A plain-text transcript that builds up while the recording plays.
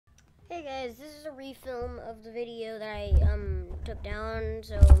Hey guys, this is a refilm of the video that I took down.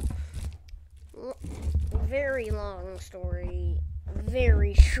 So very long story,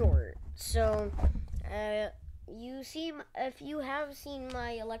 very short. So if you have seen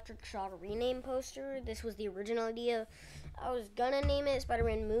my Electric Shock rename poster, this was the original idea. I was gonna name it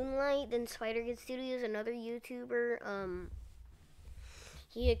Spider-Man Moonlight. Then Spider-Kid Studios, another YouTuber,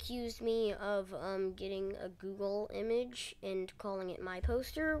 he accused me of getting a Google image and calling it my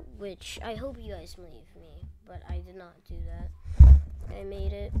poster, which I hope you guys believe me, but I did not do that. I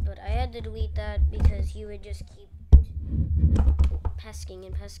made it, but I had to delete that because he would just keep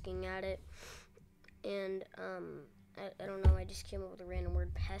pesking at it. And I don't know, I just came up with a random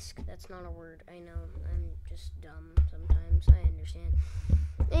word, pesk. That's not a word. I know, I'm just dumb sometimes. I understand.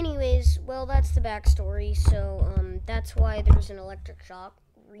 Anyways, well, that's the backstory. So that's why there's an Electric Shock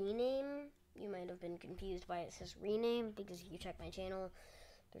rename. You might have been confused why it says rename, because if you check my channel,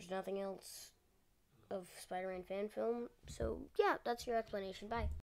 there's nothing else of Spider-Man fan film. So yeah, that's your explanation. Bye.